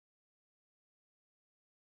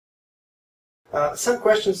Some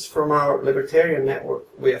questions from our libertarian network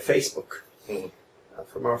via Facebook,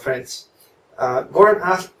 from our friends. Goran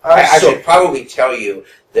asks... I should probably tell you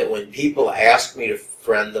that when people ask me to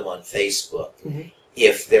friend them on Facebook,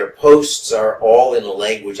 if their posts are all in a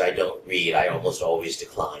language I don't read, I almost always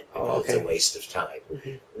decline, because it's a waste of time.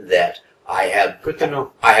 That I have, good to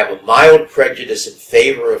know. I have a mild prejudice in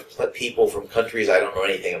favor of people from countries I don't know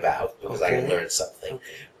anything about, because I can learn something.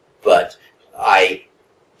 But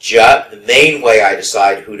the main way I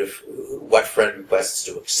decide what friend requests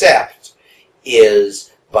to accept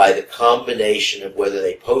is by the combination of whether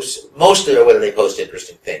they post, mostly whether they post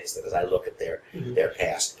interesting things, because I look at their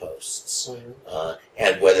past posts,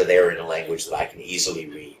 and whether they're in a language that I can easily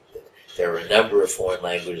read. There are a number of foreign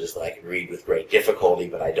languages that I can read with great difficulty,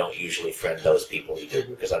 but I don't usually friend those people either,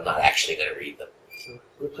 because I'm not actually going to read them.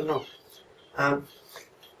 Good to know.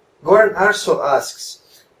 Goran also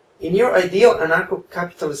asks, in your ideal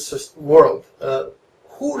anarcho-capitalist world,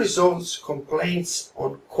 who resolves complaints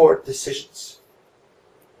on court decisions?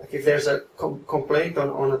 Like if there's a complaint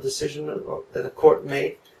on a decision that a court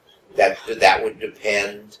made? That would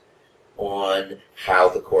depend on how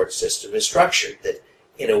the court system is structured. That,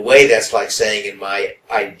 in a way, that's like saying, in my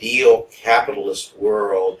ideal capitalist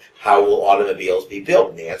world, how will automobiles be built?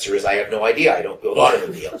 And the answer is, I have no idea. I don't build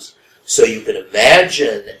automobiles. So you can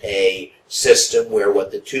imagine a system where what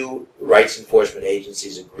the two rights enforcement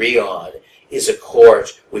agencies agree on is a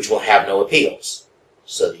court which will have no appeals.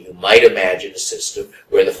 So that you might imagine a system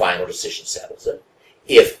where the final decision settles it.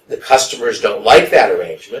 If the customers don't like that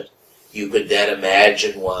arrangement, you could then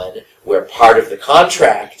imagine one where part of the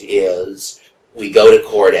contract is we go to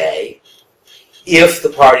Court A. If the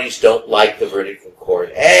parties don't like the verdict from Court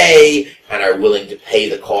A and are willing to pay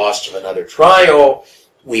the cost of another trial,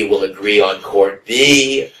 we will agree on Court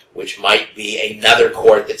B, which might be another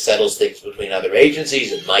court that settles things between other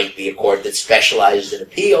agencies. It might be a court that specializes in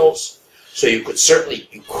appeals. So you could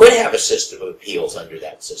have a system of appeals under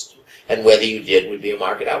that system. And whether you did would be a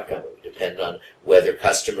market outcome. It would depend on whether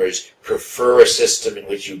customers prefer a system in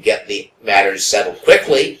which you get the matters settled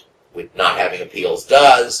quickly, which not having appeals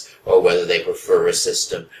does, or whether they prefer a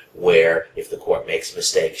system where if the court makes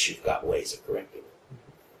mistakes, you've got ways of correcting them.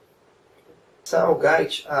 Sao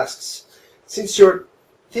Gaich asks, since your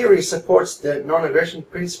theory supports the non-aggression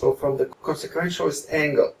principle from the consequentialist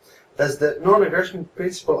angle, does the non-aggression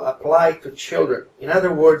principle apply to children? In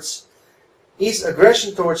other words, is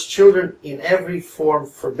aggression towards children in every form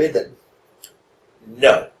forbidden?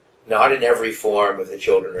 No, not in every form if the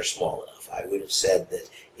children are small enough. I would have said that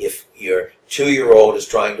if your 2-year-old is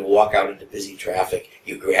trying to walk out into busy traffic,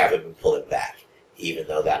 you grab him and pull him back, even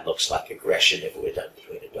though that looks like aggression if it were done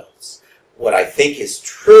between adults. What I think is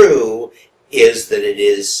true is that it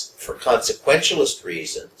is, for consequentialist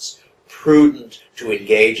reasons, prudent to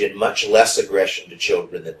engage in much less aggression to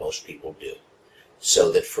children than most people do.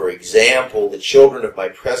 So that, for example, the children of my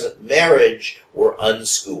present marriage were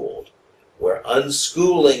unschooled, where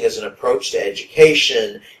unschooling is an approach to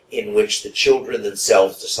education in which the children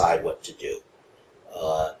themselves decide what to do.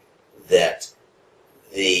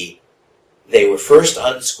 They were first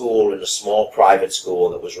unschooled in a small private school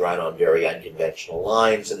that was run on very unconventional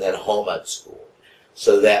lines, and then home unschooled.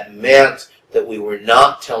 So that meant that we were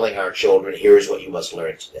not telling our children, here's what you must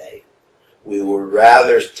learn today. We were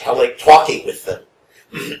rather talking with them.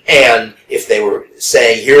 And if they were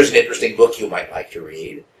saying, here's an interesting book you might like to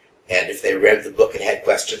read, and if they read the book and had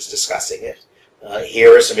questions discussing it,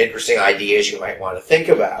 here are some interesting ideas you might want to think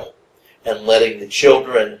about, and letting the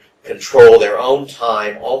children control their own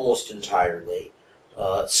time almost entirely,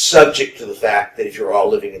 subject to the fact that if you're all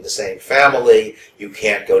living in the same family, you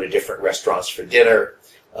can't go to different restaurants for dinner.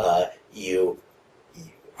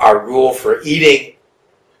 Our rule for eating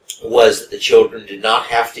was that the children did not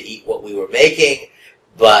have to eat what we were making,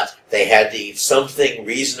 but they had to eat something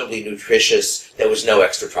reasonably nutritious that was no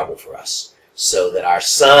extra trouble for us. So that our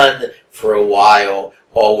son, for a while,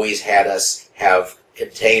 always had us have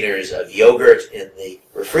containers of yogurt in the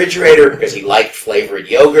refrigerator because he liked flavored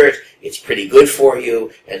yogurt. It's pretty good for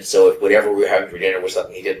you, and so if whatever we were having for dinner was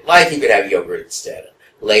something he didn't like, he could have yogurt instead.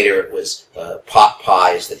 Later it was pot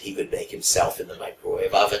pies that he could make himself in the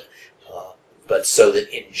microwave oven. But so that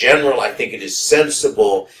in general, I think it is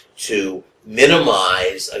sensible to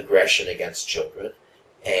minimize aggression against children,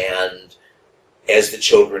 and as the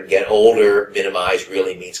children get older, minimize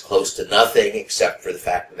really means close to nothing, except for the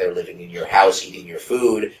fact that they're living in your house, eating your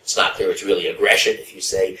food. It's not clear it's really aggression if you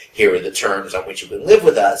say, here are the terms on which you can live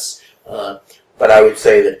with us. But I would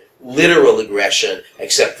say that literal aggression,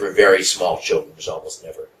 except for very small children, is almost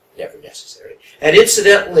never necessary. And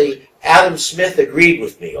incidentally, Adam Smith agreed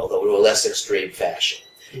with me, although in a less extreme fashion.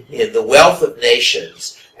 In The Wealth of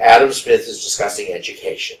Nations, Adam Smith is discussing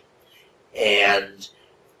education. And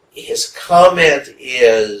his comment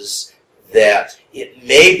is that it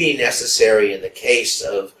may be necessary in the case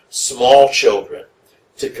of small children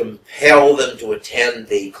to compel them to attend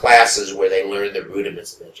the classes where they learn the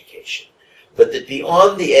rudiments of education, but that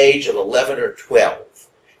beyond the age of 11 or 12,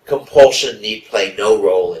 compulsion need play no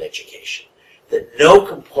role in education. That no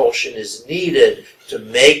compulsion is needed to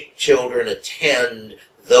make children attend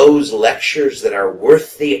those lectures that are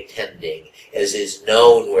worth the attending, as is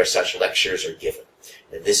known where such lectures are given.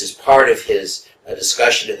 And this is part of his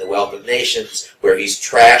discussion in The Wealth of Nations, where he's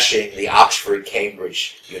trashing the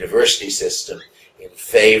Oxford-Cambridge university system in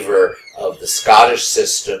favor of the Scottish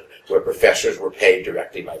system, where professors were paid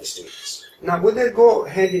directly by the students. Now, would that go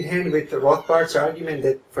hand in hand with the Rothbard's argument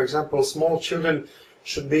that, for example, small children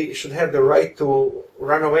should have the right to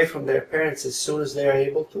run away from their parents as soon as they are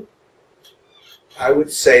able to? I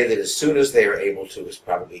would say that as soon as they are able to is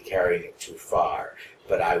probably carrying it too far.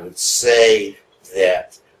 But I would say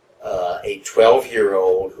that a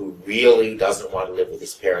 12-year-old who really doesn't want to live with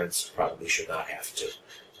his parents probably should not have to.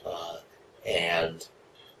 And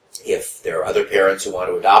if there are other parents who want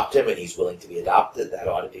to adopt him and he's willing to be adopted, that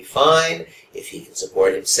ought to be fine. If he can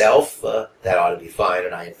support himself, that ought to be fine.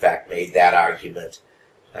 And I, in fact, made that argument.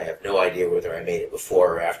 I have no idea whether I made it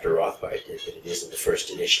before or after Rothbard did, but it is in the first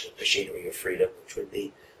edition of Machinery of Freedom, which would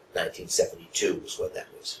be 1972 was when that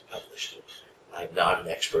was published. I'm not an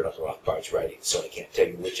expert on Rothbard's writing, so I can't tell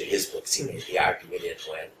you which of his books he made the argument in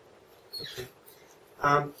when.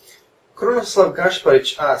 Okay. Krunoslav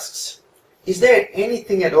Gašparić asks, is there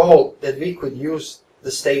anything at all that we could use the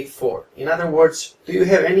state for? In other words, do you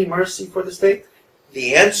have any mercy for the state?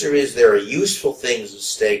 The answer is there are useful things the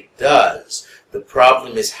state does. The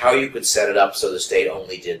problem is how you could set it up so the state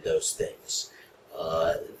only did those things.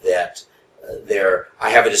 I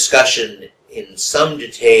have a discussion in some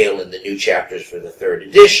detail in the new chapters for the third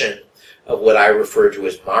edition of what I refer to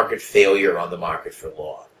as market failure on the market for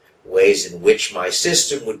law, ways in which my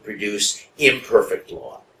system would produce imperfect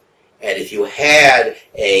law. And if you had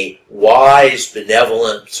a wise,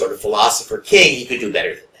 benevolent sort of philosopher king, he could do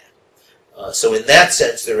better than that. So in that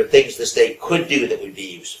sense, there are things the state could do that would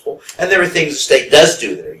be useful, and there are things the state does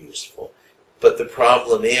do that are useful. But the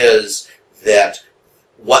problem is that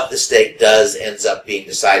what the state does ends up being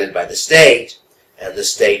decided by the state, and the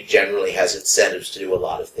state generally has incentives to do a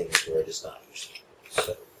lot of things where it is not useful.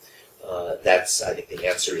 So I think the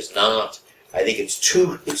answer is not. I think it's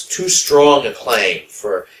too strong a claim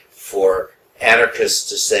for anarchists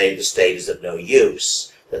to say the state is of no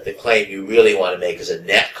use, that the claim you really want to make is a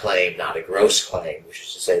net claim, not a gross claim, which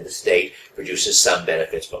is to say the state produces some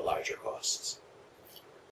benefits but larger costs.